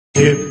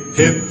Hip,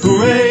 hip,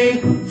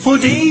 hooray for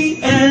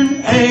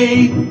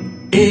DNA.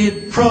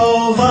 It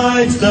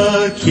provides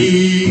the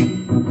key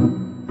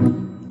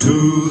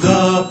to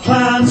the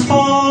plans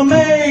for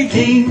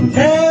making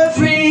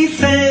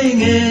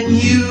everything in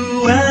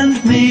you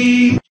and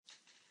me.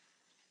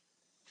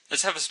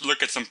 Let's have a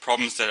look at some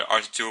problems that are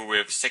to do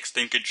with sex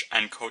linkage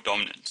and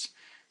codominance.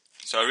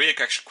 So I read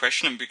the actual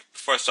question, and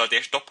before I start, the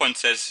actual dot point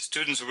says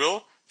students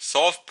will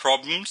solve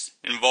problems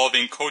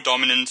involving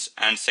codominance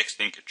and sex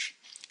linkage.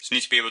 So you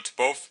need to be able to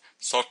both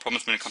solve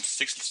problems when it comes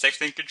to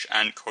sex linkage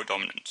and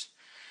codominance.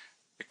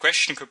 The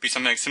question could be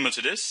something similar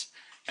to this.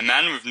 A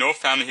man with no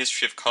family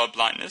history of color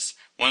blindness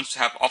wants to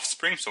have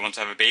offspring, so wants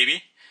to have a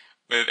baby,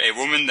 with a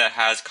woman that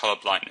has color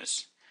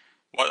blindness.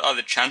 What are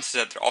the chances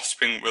that their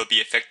offspring will be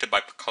affected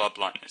by color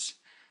blindness?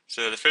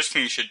 So the first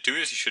thing you should do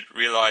is you should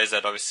realize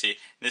that obviously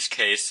in this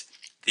case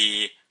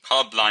the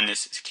color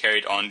blindness is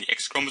carried on the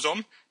X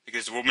chromosome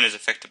because the woman is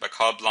affected by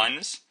color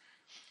blindness.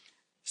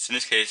 So in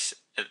this case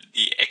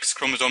the X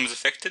chromosome is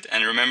affected,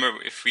 and remember,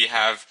 if we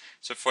have,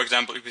 so for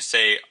example, if we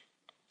say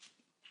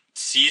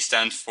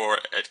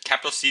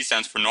capital C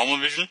stands for normal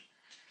vision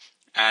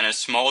and a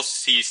small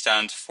c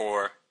stands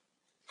for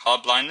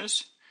color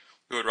blindness,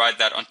 we would write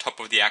that on top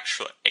of the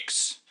actual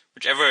X.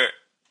 Whichever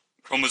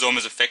chromosome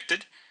is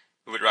affected,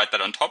 we would write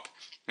that on top.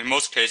 In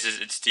most cases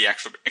it's the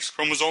actual X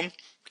chromosome,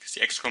 because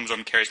the X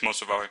chromosome carries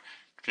most of our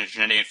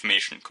genetic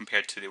information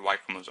compared to the Y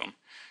chromosome.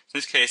 In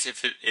this case,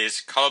 if it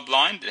is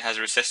colorblind, it has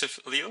a recessive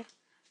allele,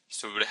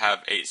 so it would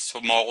have a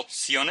small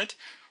c on it,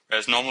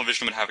 whereas normal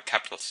vision would have a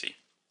capital C.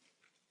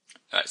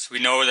 So we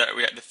know that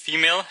the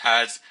female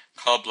has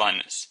color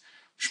blindness,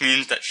 which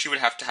means that she would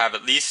have to have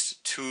at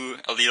least two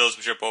alleles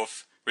which are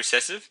both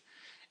recessive.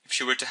 If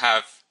she were to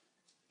have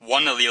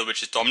one allele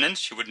which is dominant,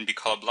 she wouldn't be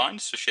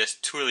colorblind, so she has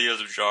two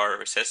alleles which are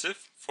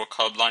recessive for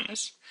color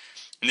blindness.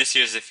 And this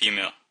here is the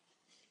female.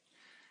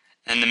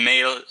 And the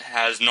male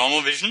has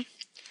normal vision.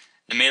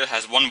 The male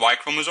has one Y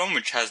chromosome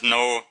which has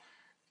no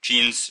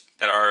genes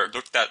that are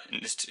looked at in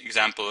this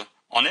example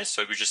on it,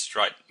 so we just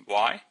write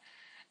Y.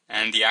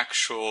 And the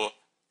actual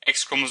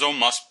X chromosome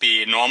must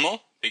be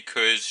normal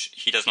because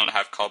he does not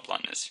have color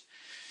blindness.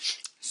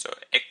 So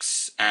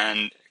X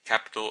and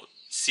capital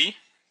C,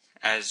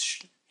 as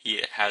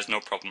he has no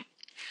problem.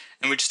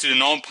 And we just do the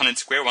normal Punnette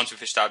square once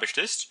we've established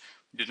this.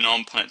 We do the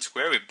normal Punnette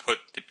square, we put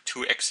the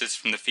two X's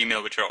from the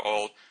female which are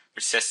all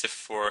recessive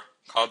for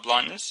color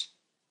blindness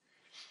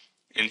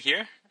in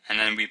here, and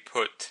then we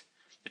put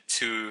the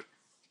two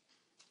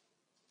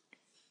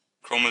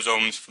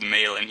chromosomes for the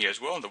male in here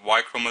as well, the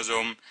Y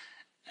chromosome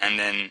and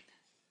then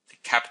the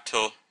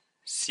capital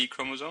C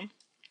chromosome.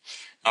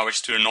 Now we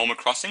just do a normal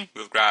crossing.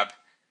 We'll grab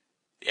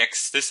the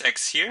this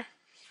X here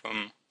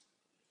from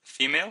the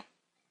female,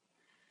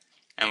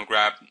 and we'll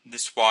grab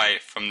this Y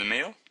from the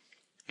male,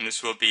 and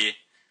this will be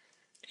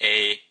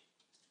a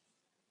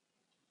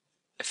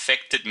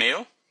affected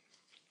male.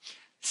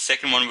 The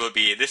second one will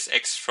be this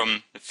X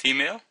from the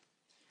female,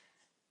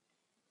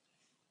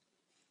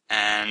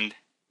 and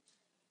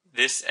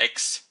this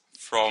X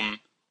from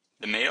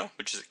the male,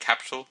 which is a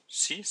capital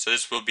C. So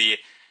this will be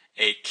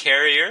a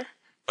carrier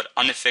but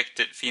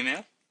unaffected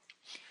female.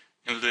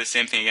 And we'll do the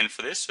same thing again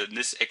for this. So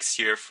this X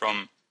here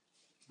from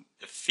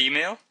the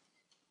female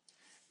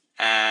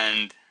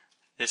and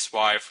this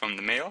Y from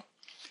the male.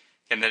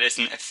 And that is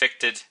an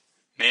affected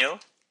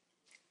male.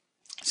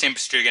 Same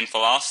procedure again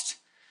for last.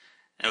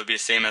 And it'll be the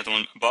same as the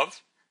one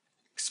above.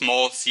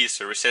 Small c is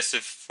so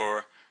recessive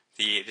for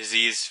the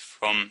disease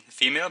from the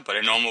female, but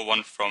a normal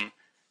one from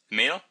the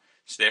male.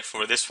 So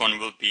therefore this one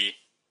will be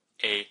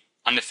a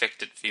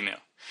unaffected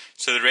female.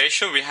 So the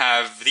ratio, we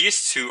have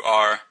these two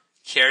are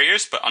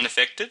carriers but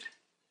unaffected.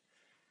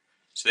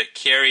 So they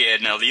carry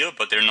an allele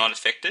but they're not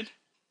affected.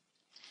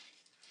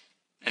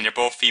 And they're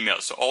both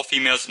females. So all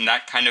females in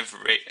that kind of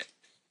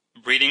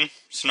breeding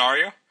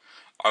scenario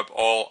are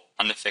all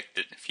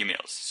unaffected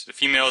females. So the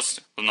females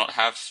will not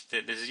have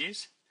the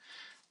disease,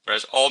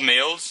 whereas all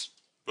males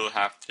will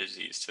have the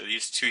disease. So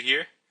these two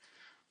here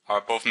are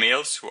both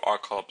males who are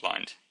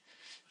colorblind.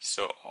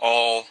 So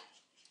all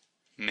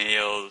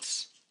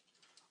males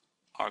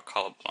are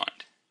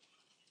colorblind.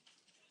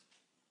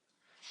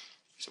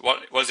 So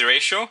what was the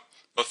ratio?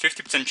 Well,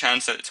 50%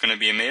 chance that it's going to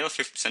be a male,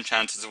 50%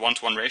 chance it's a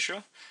 1-to-1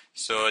 ratio.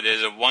 So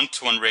there's a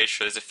 1-to-1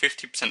 ratio, there's a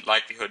 50%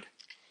 likelihood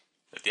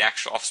that the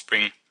actual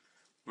offspring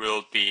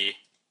will be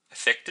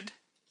affected.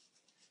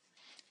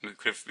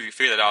 We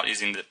figure that out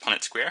using the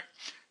Punnette square.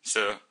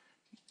 So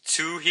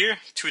 2 here,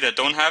 2 that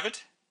don't have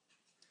it,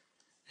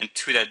 and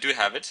 2 that do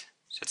have it.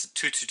 So that's a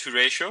 2-to-2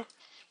 ratio,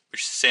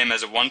 which is the same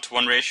as a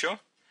 1-to-1 ratio.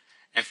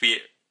 And if we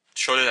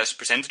show it as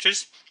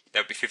percentages, that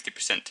would be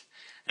 50%. And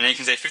then you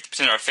can say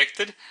 50% are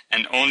affected,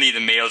 and only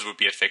the males will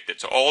be affected.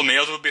 So all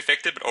males will be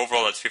affected, but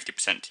overall that's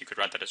 50%. You could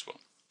write that as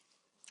well.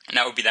 And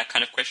that would be that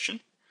kind of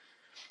question.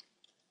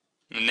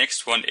 And the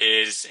next one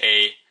is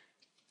a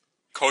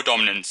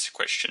codominance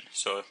question.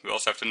 So we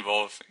also have to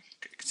involve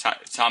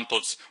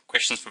examples,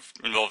 questions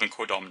involving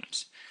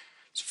codominance.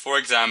 So for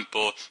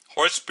example,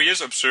 horse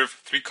breeders observe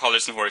 3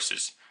 colors in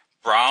horses: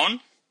 brown,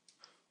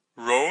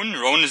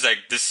 roan is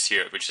like this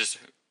here, which is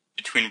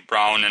between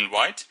brown and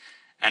white,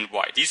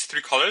 These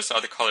three colors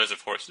are the colors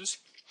of horses.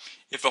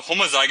 If a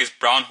homozygous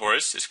brown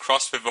horse is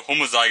crossed with a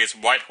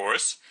homozygous white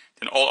horse,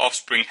 then all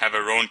offspring have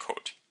a roan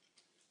coat.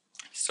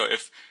 So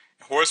if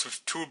a horse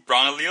with two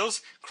brown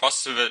alleles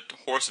crosses with a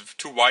horse with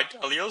two white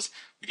alleles,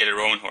 we get a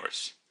roan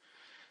horse.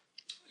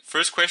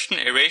 First question,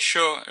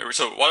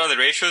 so what are the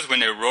ratios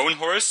when a roan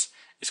horse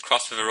is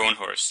crossed with a roan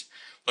horse?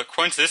 Well,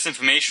 according to this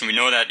information, we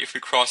know that if we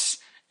cross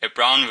a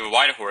brown with a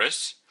white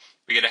horse,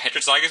 we get a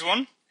heterozygous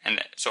one,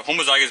 and so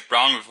homozygous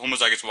brown with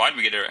homozygous white,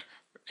 we get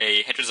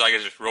a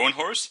heterozygous roan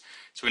horse.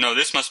 So we know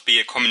this must be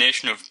a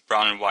combination of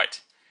brown and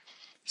white.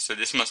 So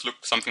this must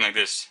look something like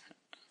this.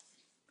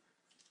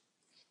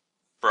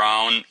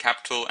 Brown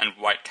capital and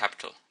white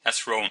capital.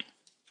 That's roan.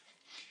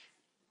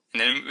 And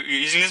then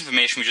using this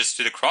information, we just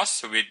do the cross.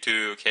 So we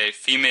do, okay,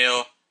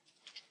 female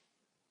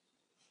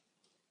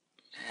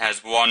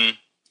has one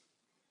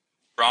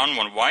brown,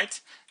 one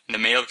white, and the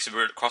male, because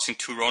we're crossing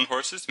two roan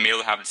horses, the male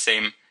will have the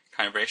same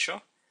kind of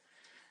ratio.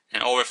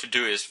 And all we have to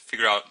do is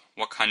figure out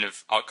what kind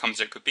of outcomes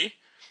there could be.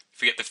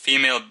 If we get the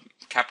female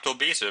capital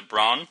B, so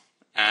brown,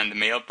 and the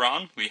male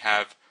brown, we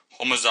have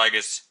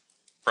homozygous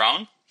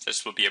brown, so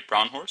this will be a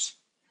brown horse.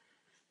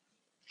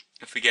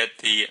 If we get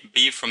the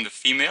B from the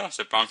female,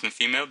 so brown from the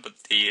female,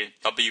 but the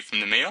W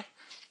from the male,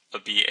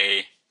 it'll be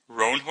a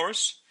roan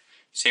horse.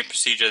 Same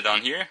procedure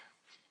down here.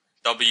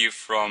 W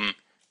from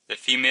the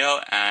female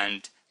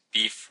and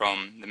B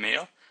from the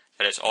male.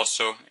 That is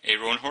also a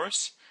roan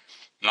horse.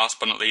 And last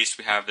but not least,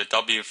 we have the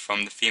W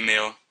from the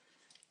female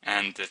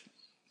and the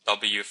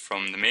W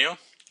from the male,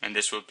 and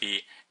this will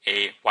be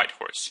a white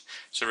horse.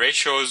 So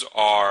ratios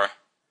are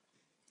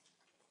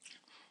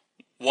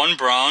 1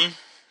 brown,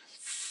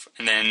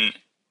 and then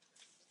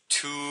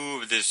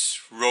 2 of this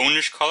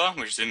roanish color,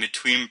 which is in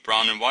between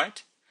brown and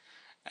white,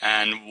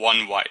 and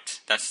 1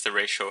 white. That's the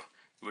ratio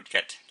we would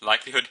get.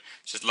 Likelihood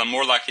is just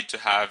more likely to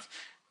have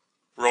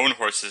roan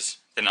horses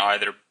than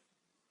either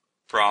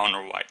brown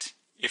or white.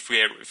 If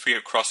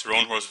we cross a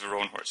roan horse with a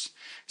roan horse.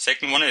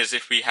 Second one is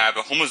if we have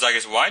a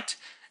homozygous white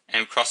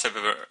and we cross it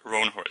with a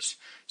roan horse.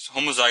 So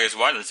homozygous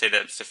white, let's say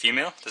that it's a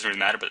female, doesn't really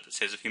matter, but let's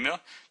say it's a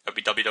female, that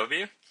would be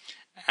WW.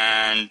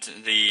 And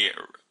the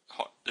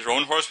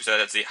roan horse, we said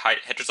that's the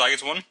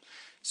heterozygous one,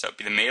 so that would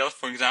be the male,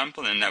 for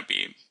example, and that would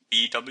be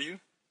BW.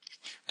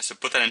 So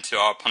put that into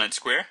our Punnette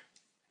square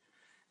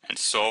and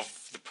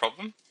solve the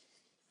problem.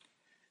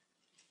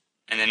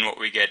 And then what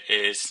we get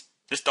is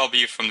this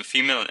W from the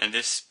female and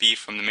this B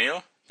from the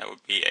male. That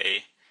would be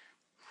a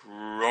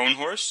roan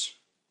horse.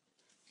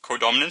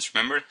 Codominance,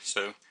 remember,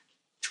 so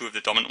 2 of the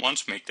dominant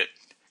ones make that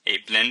a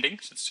blending,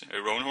 so it's a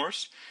roan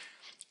horse.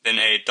 Then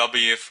a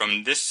W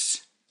from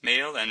this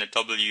male and a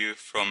W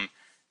from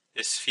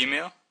this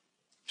female,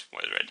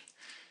 white is red,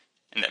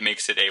 and that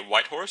makes it a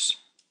white horse.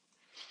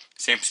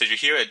 Same procedure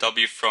here, a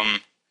W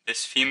from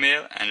this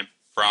female and a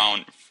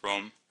brown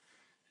from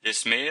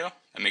this male,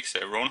 that makes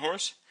it a roan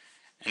horse.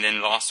 And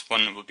then the last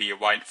one will be a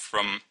white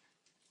from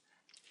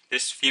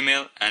this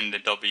female and the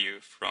W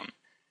from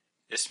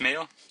this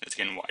male, that's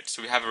again white.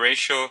 So we have a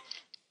ratio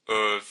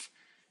of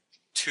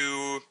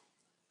 2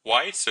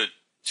 white, so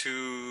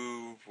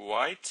 2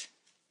 white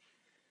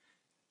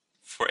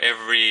for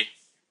every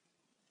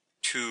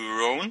 2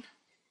 roan.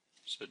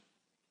 So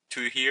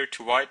 2 here,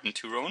 2 white, and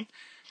 2 roan.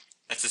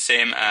 That's the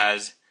same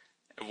as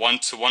a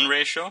 1-to-1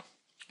 ratio,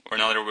 or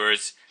in other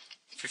words,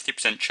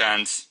 50%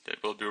 chance that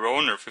it will be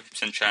roan or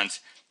 50% chance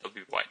that it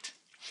will be white.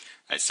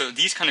 Right, so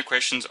these kind of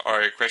questions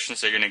are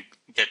questions that you're going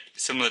to get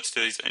similar to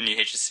these in the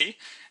HSC,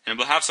 and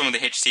we'll have some of the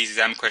HSC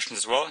exam questions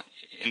as well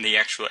in the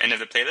actual end of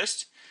the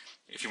playlist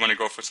if you want to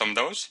go for some of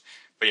those.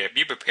 But yeah,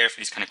 be prepared for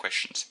these kind of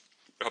questions.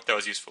 I hope that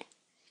was useful.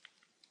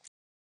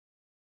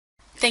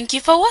 Thank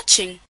you for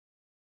watching.